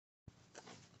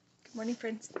Good morning,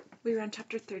 friends. We are on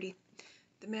Chapter 30,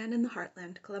 The Man in the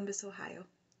Heartland, Columbus, Ohio.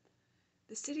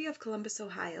 The city of Columbus,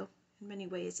 Ohio, in many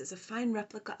ways, is a fine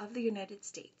replica of the United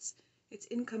States. Its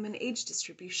income and age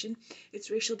distribution,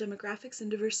 its racial demographics and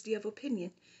diversity of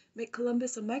opinion, make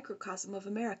Columbus a microcosm of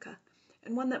America,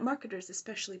 and one that marketers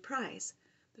especially prize.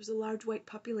 There's a large white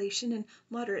population and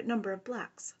moderate number of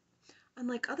blacks.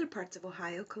 Unlike other parts of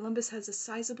Ohio, Columbus has a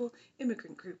sizable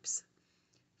immigrant groups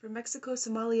from Mexico,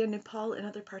 Somalia, Nepal, and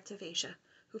other parts of Asia,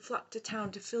 who flock to town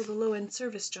to fill the low-end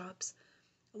service jobs.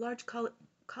 A large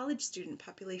college student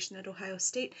population at Ohio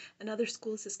State and other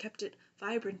schools has kept it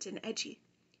vibrant and edgy.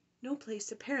 No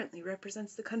place apparently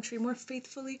represents the country more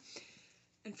faithfully,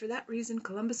 and for that reason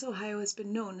Columbus, Ohio has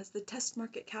been known as the test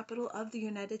market capital of the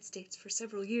United States for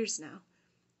several years now.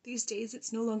 These days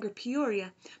it's no longer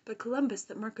Peoria, but Columbus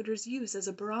that marketers use as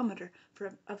a barometer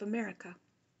of America.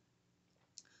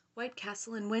 White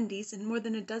Castle and Wendy's and more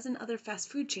than a dozen other fast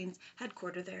food chains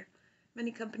headquarter there. Many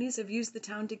companies have used the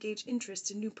town to gauge interest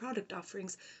in new product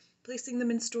offerings, placing them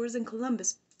in stores in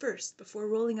Columbus first before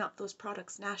rolling out those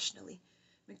products nationally.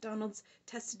 McDonald's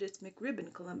tested its McRib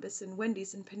in Columbus, and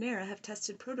Wendy's and Panera have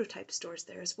tested prototype stores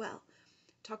there as well.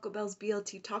 Taco Bell's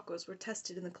BLT tacos were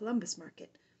tested in the Columbus market.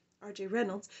 R.J.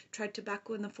 Reynolds tried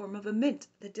tobacco in the form of a mint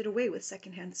that did away with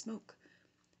secondhand smoke.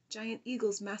 Giant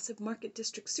Eagle's massive Market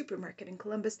District supermarket in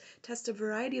Columbus tests a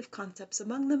variety of concepts,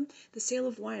 among them the sale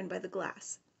of wine by the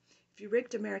glass. If you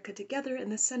raked America together, in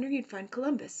the center you'd find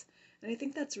Columbus, and I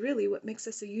think that's really what makes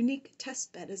us a unique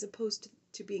test bed as opposed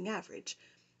to being average.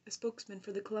 A spokesman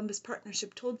for the Columbus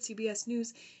Partnership told CBS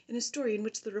News in a story in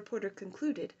which the reporter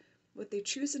concluded, "What they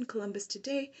choose in Columbus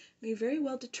today may very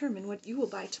well determine what you will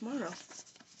buy tomorrow."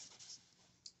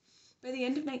 By the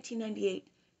end of 1998,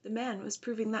 the man was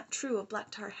proving that true of black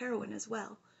tar heroin as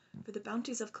well, for the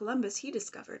bounties of Columbus, he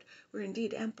discovered, were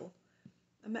indeed ample.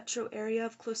 A metro area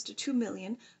of close to 2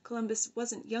 million, Columbus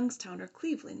wasn't Youngstown or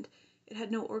Cleveland. It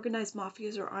had no organized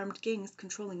mafias or armed gangs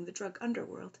controlling the drug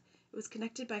underworld. It was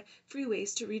connected by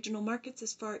freeways to regional markets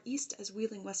as far east as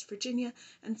Wheeling, West Virginia,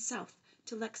 and south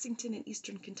to Lexington in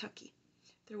eastern Kentucky.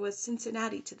 There was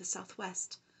Cincinnati to the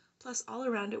southwest. Plus, all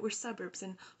around it were suburbs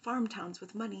and farm towns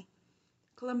with money.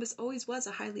 Columbus always was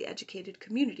a highly educated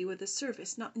community with a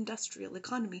service, not industrial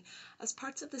economy. As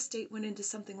parts of the state went into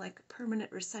something like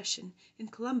permanent recession, in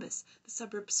Columbus the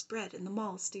suburbs spread and the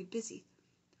malls stayed busy.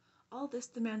 All this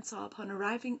the man saw upon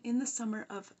arriving in the summer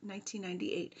of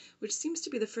 1998, which seems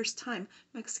to be the first time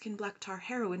Mexican black tar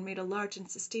heroin made a large and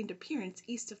sustained appearance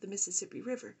east of the Mississippi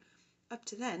River. Up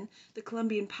to then, the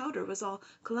Colombian powder was all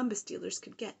Columbus dealers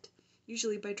could get,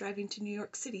 usually by driving to New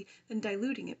York City, then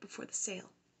diluting it before the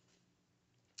sale.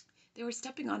 They were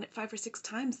stepping on it 5 or 6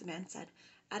 times, the man said.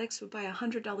 Addicts would buy a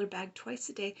 $100 bag twice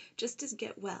a day just to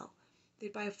get well.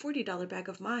 They'd buy a $40 bag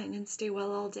of mine and stay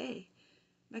well all day.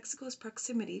 Mexico's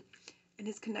proximity and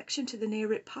his connection to the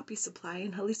Nayarit poppy supply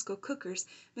and Jalisco cookers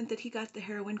meant that he got the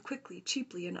heroin quickly,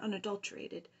 cheaply, and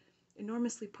unadulterated.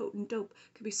 Enormously potent dope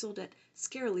could be sold at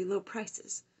scarily low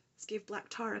prices. This gave black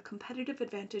tar a competitive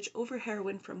advantage over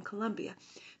heroin from Colombia,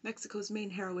 Mexico's main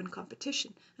heroin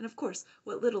competition, and of course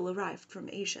what little arrived from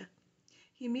Asia.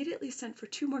 He immediately sent for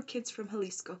 2 more kids from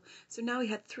Jalisco, so now he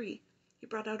had 3. He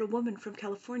brought out a woman from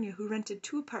California who rented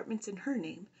 2 apartments in her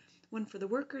name, one for the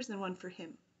workers and one for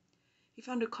him. He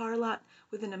found a car lot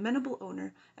with an amenable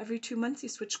owner. Every 2 months he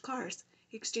switched cars.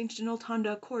 He exchanged an old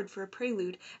Honda Accord for a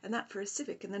Prelude, and that for a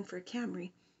Civic, and then for a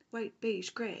Camry, white, beige,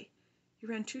 gray. He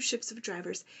ran 2 shifts of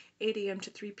drivers, 8 a.m.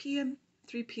 to 3 p.m.,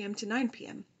 3 p.m. to 9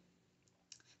 p.m.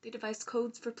 They devised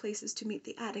codes for places to meet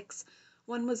the addicts.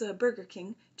 One was a Burger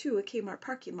King, 2 a Kmart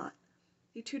parking lot.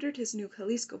 He tutored his new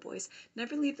Jalisco boys,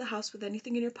 never leave the house with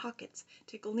anything in your pockets,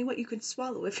 take only what you can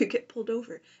swallow if you get pulled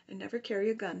over, and never carry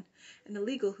a gun. An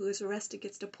illegal who is arrested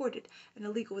gets deported, an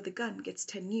illegal with a gun gets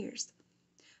 10 years.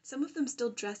 Some of them still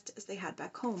dressed as they had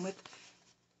back home, with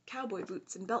cowboy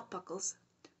boots and belt buckles.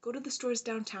 Go to the stores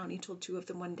downtown, he told 2 of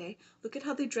them one day. Look at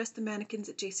how they dress the mannequins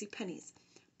at JCPenney's.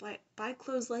 Buy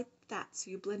clothes like that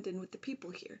so you blend in with the people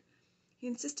here. He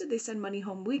insisted they send money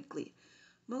home weekly.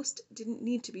 Most didn't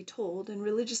need to be told, and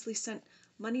religiously sent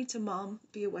money to Mom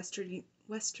via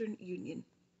Western Union.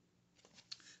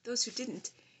 Those who didn't,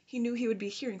 he knew he would be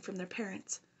hearing from their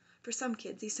parents. For some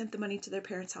kids, he sent the money to their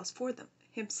parents' house for them,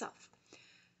 himself.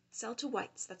 Sell to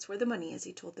whites, that's where the money is,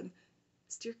 he told them.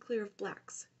 Steer clear of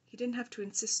blacks. He didn't have to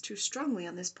insist too strongly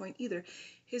on this point either.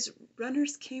 His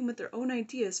runners came with their own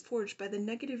ideas forged by the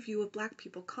negative view of black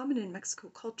people common in Mexico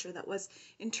culture that was,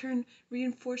 in turn,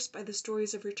 reinforced by the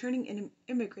stories of returning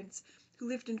immigrants who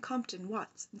lived in Compton,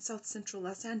 Watts, and south central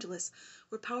Los Angeles,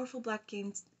 where powerful black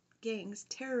gangs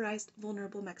terrorized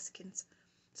vulnerable Mexicans.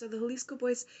 So the Jalisco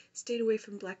boys stayed away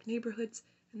from black neighborhoods,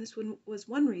 and this was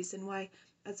one reason why,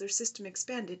 as their system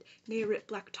expanded, Nayarit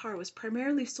black tar was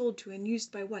primarily sold to and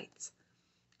used by whites.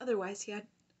 Otherwise, he had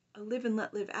a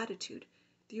live-and-let-live attitude.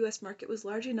 The U.S. market was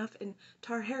large enough, and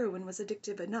tar heroin was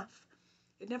addictive enough.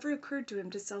 It never occurred to him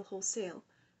to sell wholesale.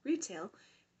 Retail,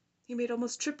 he made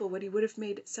almost triple what he would have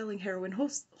made selling heroin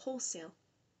wholesale.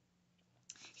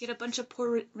 He had a bunch of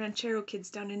poor ranchero kids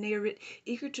down in Nayarit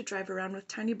eager to drive around with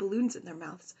tiny balloons in their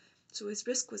mouths, so his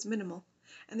risk was minimal,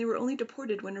 and they were only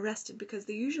deported when arrested because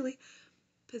they usually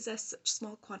possessed such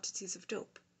small quantities of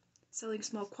dope. Selling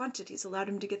small quantities allowed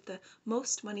him to get the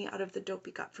most money out of the dope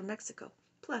he got from Mexico.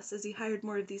 Plus, as he hired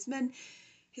more of these men,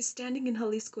 his standing in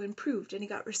Jalisco improved, and he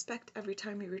got respect every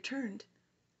time he returned.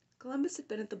 Columbus had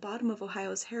been at the bottom of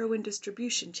Ohio's heroin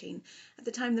distribution chain. At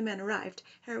the time the man arrived,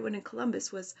 heroin in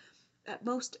Columbus was at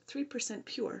most 3%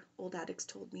 pure, old addicts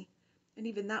told me, and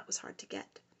even that was hard to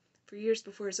get. For years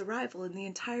before his arrival, in the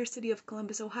entire city of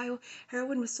Columbus, Ohio,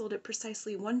 heroin was sold at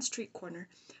precisely one street corner,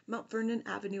 Mount Vernon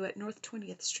Avenue at North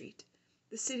 20th Street.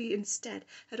 The city, instead,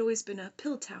 had always been a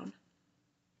pill town.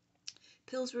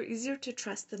 Pills were easier to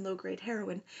trust than low-grade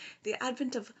heroin. The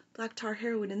advent of black tar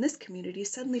heroin in this community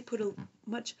suddenly put a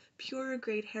much purer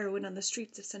grade heroin on the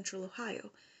streets of central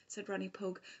Ohio, said Ronnie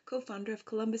Pogue, co-founder of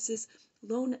Columbus's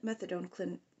lone methadone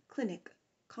clinic,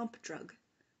 CompDrug.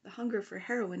 The hunger for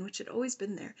heroin, which had always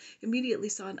been there, immediately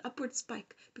saw an upward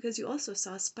spike because you also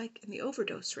saw a spike in the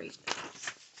overdose rate.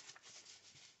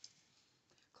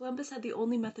 Columbus had the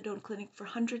only methadone clinic for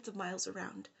hundreds of miles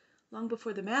around. Long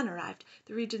before the man arrived,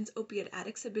 the region's opiate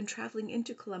addicts had been traveling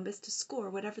into Columbus to score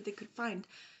whatever they could find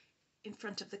in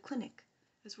front of the clinic.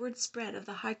 As word spread of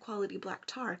the high-quality black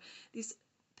tar, these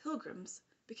pilgrims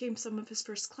became some of his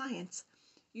first clients.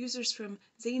 Users from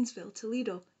Zanesville,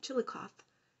 Toledo, Chillicothe,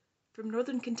 from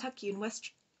northern Kentucky and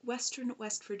western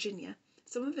West Virginia.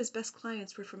 Some of his best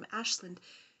clients were from Ashland,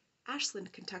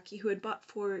 Kentucky, who had bought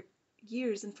for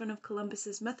years in front of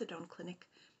Columbus's methadone clinic.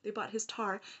 They bought his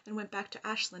tar and went back to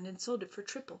Ashland and sold it for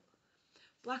triple.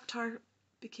 Black tar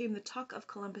became the talk of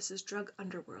Columbus's drug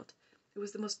underworld. It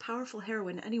was the most powerful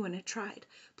heroin anyone had tried.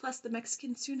 Plus, the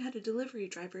Mexicans soon had a delivery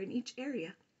driver in each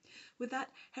area. With that,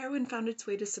 heroin found its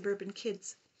way to suburban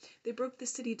kids. They broke the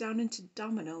city down into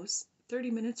dominoes,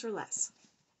 30 minutes or less.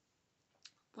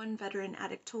 One veteran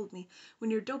addict told me,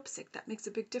 when you're dope sick, that makes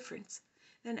a big difference.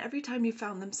 Then every time you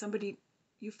found them somebody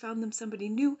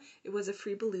knew, it was a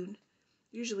free balloon.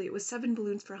 Usually it was 7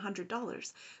 balloons for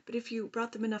 $100, but if you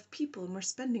brought them enough people and were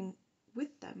spending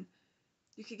with them,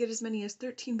 you could get as many as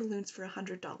 13 balloons for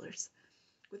 $100.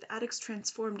 With addicts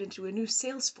transformed into a new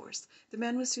sales force, the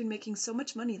man was soon making so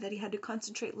much money that he had to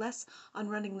concentrate less on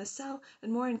running the cell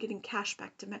and more on getting cash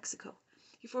back to Mexico.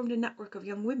 He formed a network of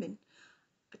young women.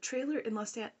 A tailor in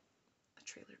Los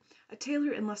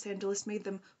Angeles made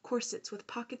them corsets with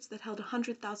pockets that held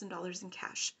 $100,000 in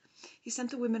cash. He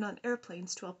sent the women on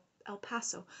airplanes to El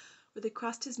Paso, where they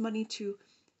crossed his money to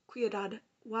Ciudad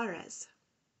Juarez,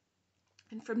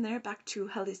 and from there back to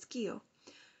Jalisco.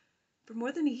 For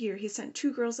more than a year, he sent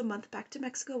 2 girls a month back to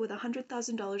Mexico with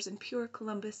 $100,000 in pure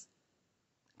Columbus,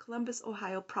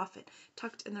 Ohio profit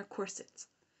tucked in their corsets.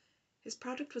 His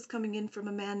product was coming in from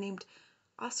a man named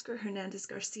Oscar Hernandez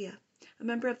Garcia, a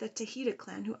member of the Tejeda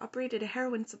clan who operated a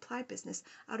heroin supply business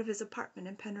out of his apartment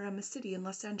in Panorama City in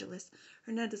Los Angeles.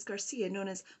 Hernandez Garcia, known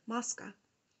as Mosca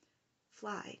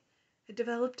Fly, had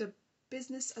developed a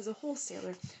business as a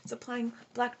wholesaler, supplying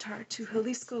black tar to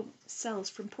Jalisco cells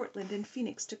from Portland and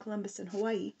Phoenix to Columbus and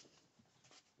Hawaii.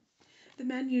 The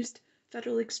man used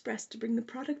Federal Express to bring the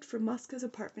product from Mosca's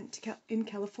apartment in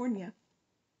California.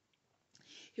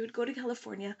 He would go to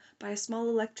California, buy a small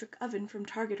electric oven from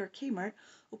Target or Kmart,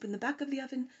 open the back of the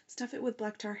oven, stuff it with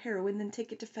black tar heroin, then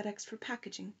take it to FedEx for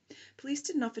packaging. Police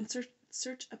didn't often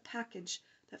search a package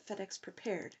that FedEx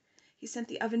prepared. He sent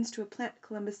the ovens to a pliant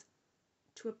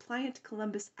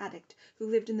Columbus addict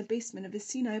who lived in the basement of his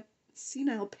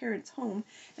senile parents' home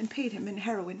and paid him in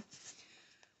heroin.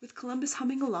 With Columbus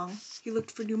humming along, he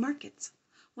looked for new markets.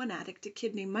 One addict, a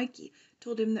kid named Mikey,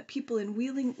 told him that people in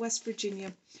Wheeling, West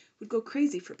Virginia, would go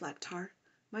crazy for black tar.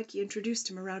 Mikey introduced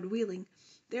him around Wheeling.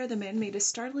 There the man made a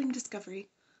startling discovery.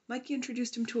 Mikey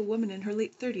introduced him to a woman in her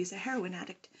late 30s, a heroin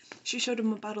addict. She showed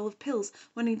him a bottle of pills,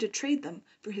 wanting to trade them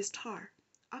for his tar.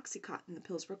 Oxycontin, the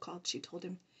pills were called, she told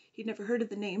him. He'd never heard of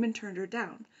the name and turned her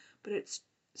down, but it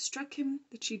struck him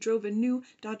that she drove a new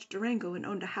Dodge Durango and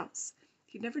owned a house.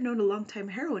 He'd never known a long-time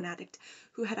heroin addict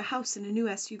who had a house and a new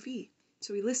SUV,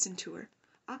 so he listened to her.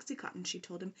 Oxycontin, she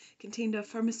told him, contained a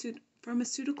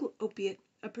pharmaceutical opiate,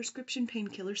 a prescription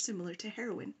painkiller similar to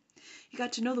heroin. He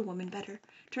got to know the woman better.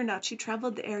 Turned out she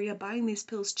traveled the area buying these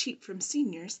pills cheap from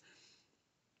seniors,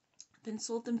 then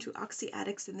sold them to oxy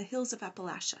addicts in the hills of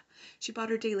Appalachia. She bought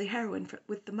her daily heroin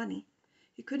with the money.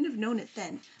 He couldn't have known it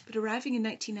then, but arriving in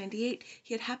 1998,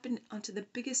 he had happened onto the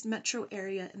biggest metro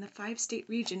area in the 5-state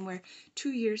region where,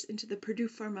 2 years into the Purdue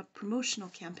Pharma promotional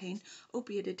campaign,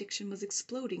 opiate addiction was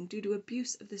exploding due to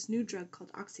abuse of this new drug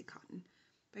called Oxycontin.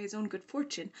 By his own good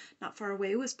fortune, not far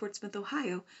away was Portsmouth,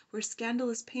 Ohio, where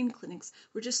scandalous pain clinics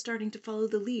were just starting to follow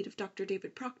the lead of Dr.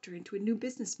 David Proctor into a new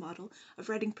business model of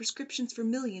writing prescriptions for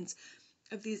millions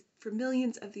of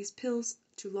these pills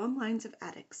to long lines of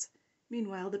addicts.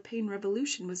 Meanwhile, the pain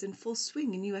revolution was in full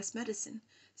swing in U.S. medicine.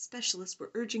 Specialists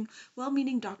were urging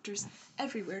well-meaning doctors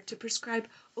everywhere to prescribe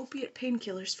opiate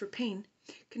painkillers for pain,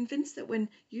 convinced that when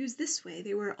used this way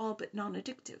they were all but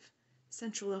non-addictive.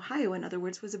 Central Ohio, in other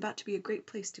words, was about to be a great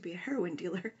place to be a heroin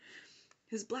dealer.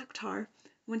 His black tar,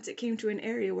 once it came to an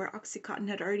area where Oxycontin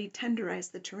had already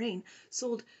tenderized the terrain,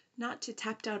 sold not to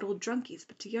tapped-out old drunkies,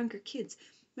 but to younger kids,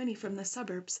 many from the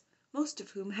suburbs, most of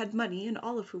whom had money and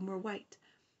all of whom were white.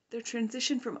 Their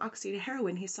transition from oxy to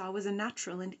heroin, he saw, was a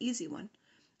natural and easy one.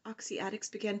 Oxy addicts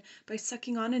began by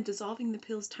sucking on and dissolving the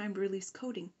pill's time-release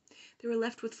coating. They were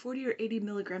left with 40 or 80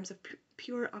 milligrams of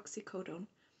pure oxycodone.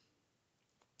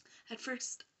 At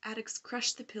first, addicts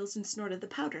crushed the pills and snorted the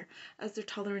powder. As their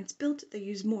tolerance built, they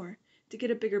used more. To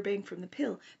get a bigger bang from the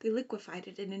pill, they liquefied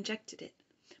it and injected it.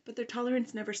 But their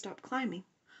tolerance never stopped climbing.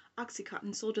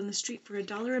 Oxycontin sold on the street for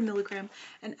 $1 a milligram,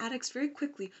 and addicts very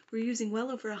quickly were using well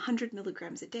over 100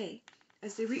 milligrams a day.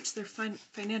 As they reached their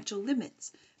financial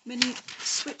limits, many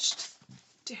switched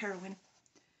to heroin.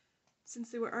 Since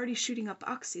they were already shooting up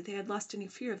oxy, they had lost any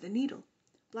fear of the needle.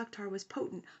 Black tar was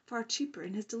potent, far cheaper,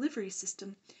 and his delivery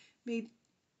system made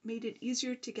it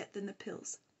easier to get than the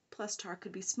pills. Plus, tar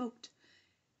could be smoked.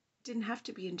 It didn't have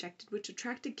to be injected, which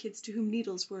attracted kids to whom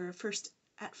needles were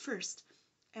at first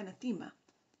anathema.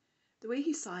 The way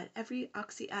he saw it, every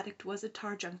oxy addict was a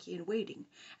tar junkie in waiting,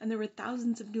 and there were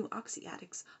thousands of new oxy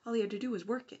addicts. All he had to do was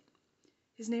work it.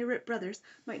 His Nayarit brothers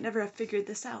might never have figured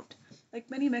this out,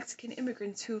 like many Mexican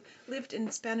immigrants who lived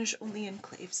in Spanish-only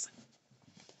enclaves.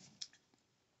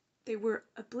 They were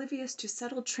oblivious to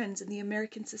settled trends in the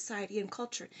American society and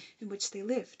culture in which they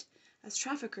lived. As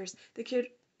traffickers, they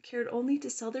cared only to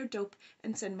sell their dope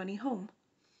and send money home.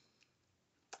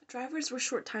 Drivers were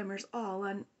short-timers all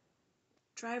on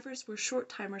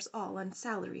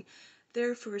salary,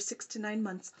 there for 6 to 9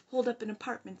 months, holed up in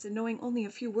apartments and knowing only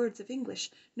a few words of English,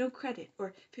 no credit,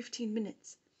 or 15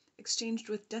 minutes, exchanged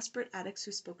with desperate addicts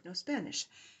who spoke no Spanish.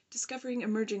 Discovering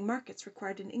emerging markets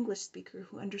required an English speaker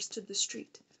who understood the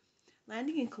street.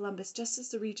 Landing in Columbus just as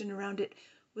the region around it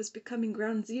was becoming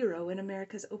ground zero in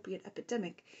America's opiate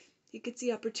epidemic, he could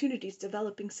see opportunities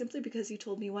developing simply because he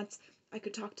told me once I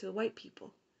could talk to the white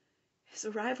people. His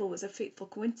arrival was a fateful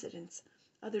coincidence.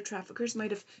 Other traffickers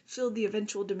might have filled the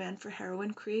eventual demand for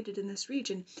heroin created in this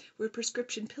region where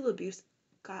prescription pill abuse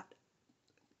got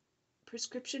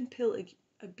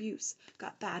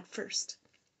bad first.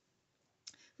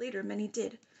 Later, many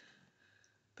did.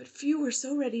 But few were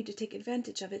so ready to take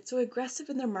advantage of it, so aggressive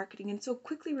in their marketing, and so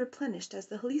quickly replenished as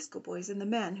the Jalisco boys and the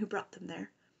man who brought them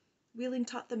there. Wheeling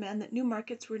taught the man that new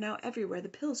markets were now everywhere the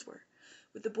pills were.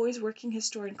 With the boys working his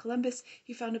store in Columbus,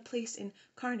 he found a place in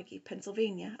Carnegie,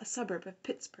 Pennsylvania, a suburb of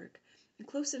Pittsburgh, and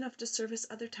close enough to service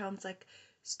other towns like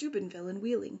Steubenville and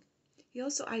Wheeling. He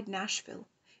also eyed Nashville.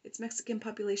 Its Mexican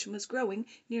population was growing,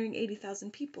 nearing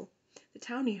 80,000 people. The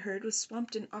town, he heard, was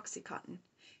swamped in Oxycontin.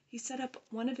 He set up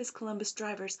one of his Columbus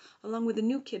drivers, along with a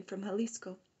new kid from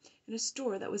Jalisco, in a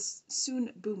store that was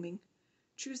soon booming.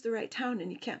 Choose the right town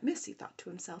and you can't miss, he thought to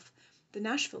himself. The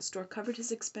Nashville store covered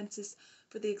his expenses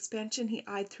for the expansion he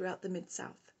eyed throughout the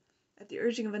Mid-South. At the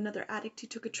urging of another addict, he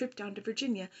took a trip down to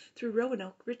Virginia through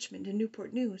Roanoke, Richmond, and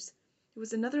Newport News. It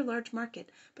was another large market,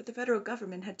 but the federal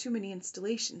government had too many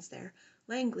installations there.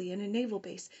 Langley and a naval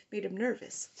base made him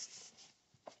nervous.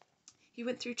 He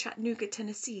went through Chattanooga,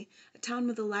 Tennessee, a town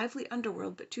with a lively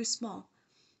underworld but too small.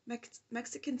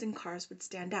 Mexicans in cars would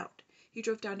stand out. He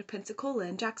drove down to Pensacola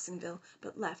and Jacksonville,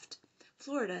 but left.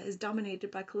 Florida is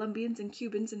dominated by Colombians and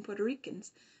Cubans and Puerto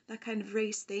Ricans. That kind of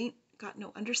race, they ain't got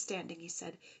no understanding, he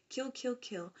said. Kill, kill,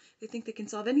 kill. They think they can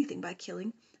solve anything by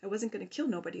killing. I wasn't going to kill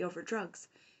nobody over drugs.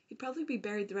 He'd probably be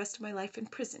buried the rest of my life in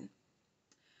prison.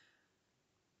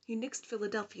 He nixed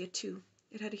Philadelphia, too.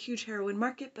 It had a huge heroin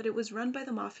market, but it was run by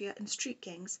the mafia and street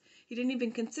gangs. He didn't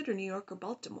even consider New York or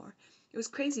Baltimore. It was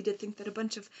crazy to think that a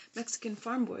bunch of Mexican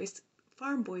farm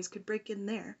boys could break in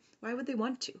there. Why would they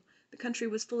want to? The country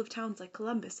was full of towns like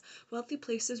Columbus, wealthy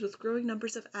places with growing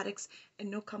numbers of addicts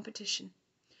and no competition.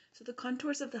 So the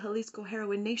contours of the Jalisco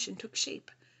heroin nation took shape,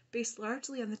 based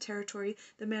largely on the territory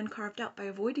the man carved out by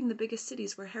avoiding the biggest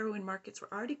cities where heroin markets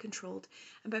were already controlled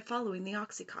and by following the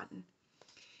Oxycontin.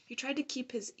 He tried to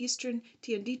keep his eastern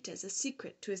tienditas a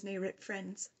secret to his Nayarit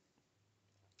friends.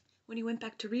 When he went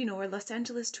back to Reno or Los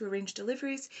Angeles to arrange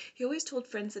deliveries, he always told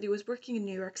friends that he was working in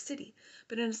New York City,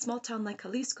 but in a small town like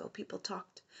Jalisco, people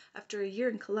talked. After a year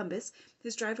in Columbus,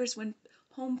 his drivers went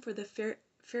home for the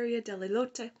Feria del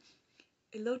Elote,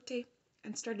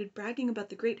 and started bragging about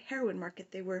the great heroin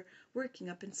market they were working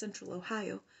up in central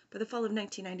Ohio. By the fall of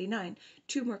 1999,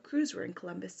 2 more crews were in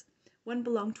Columbus. One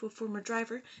belonged to a former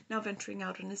driver, now venturing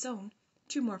out on his own.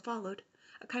 2 more followed.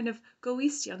 A kind of go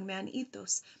east young man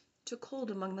ethos took hold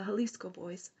among the Jalisco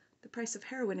boys. The price of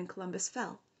heroin in Columbus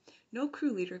fell. No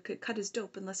crew leader could cut his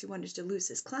dope unless he wanted to lose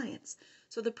his clients,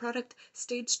 so the product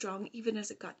stayed strong even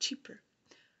as it got cheaper.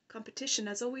 Competition,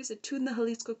 as always, attuned the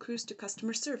Jalisco crews to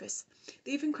customer service.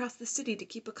 They even crossed the city to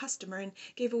keep a customer and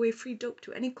gave away free dope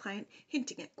to any client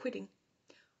hinting at quitting.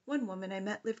 One woman I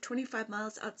met lived 25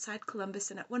 miles outside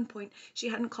Columbus, and at one point she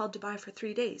hadn't called to buy for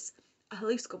 3 days. A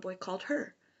Jalisco boy called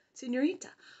her.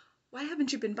 "Señorita, why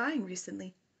haven't you been buying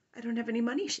recently?" "I don't have any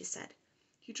money," she said.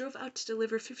 He drove out to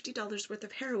deliver $50 worth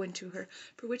of heroin to her,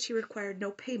 for which he required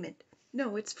no payment.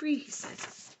 "No, it's free," he said.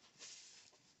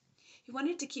 He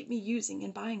wanted to keep me using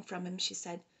and buying from him, she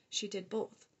said. She did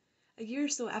both. A year or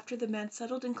so after the man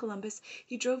settled in Columbus,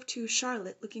 he drove to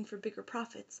Charlotte looking for bigger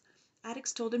profits.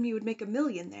 Addicts told him he would make $1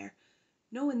 million there.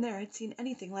 No one there had seen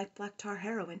anything like black tar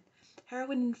heroin.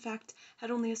 Heroin, in fact,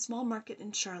 had only a small market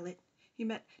in Charlotte. He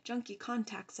met junkie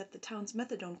contacts at the town's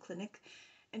methadone clinic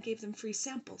and gave them free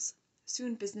samples.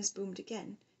 Soon business boomed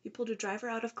again. He pulled a driver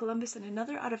out of Columbus and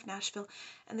another out of Nashville,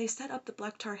 and they set up the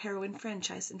black tar heroin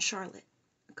franchise in Charlotte.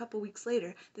 A couple weeks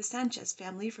later, the Sanchez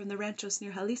family from the ranchos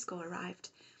near Jalisco arrived.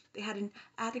 They had an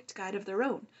addict guide of their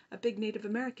own, a big Native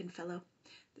American fellow.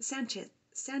 The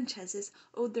Sanchezes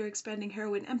owed their expanding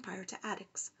heroin empire to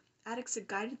addicts. Addicts had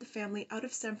guided the family out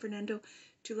of San Fernando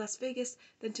to Las Vegas,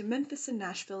 then to Memphis and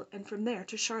Nashville, and from there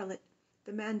to Charlotte.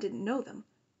 The man didn't know them,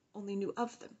 only knew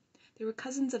of them. They were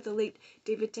cousins of the late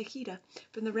David Tejeda,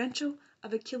 from the rancho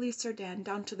of Achilles Sardan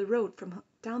down the road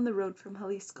from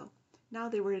Jalisco. Now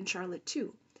they were in Charlotte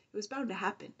too. It was bound to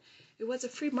happen. It was a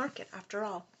free market after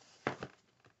all.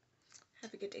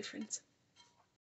 Have a good day, friends.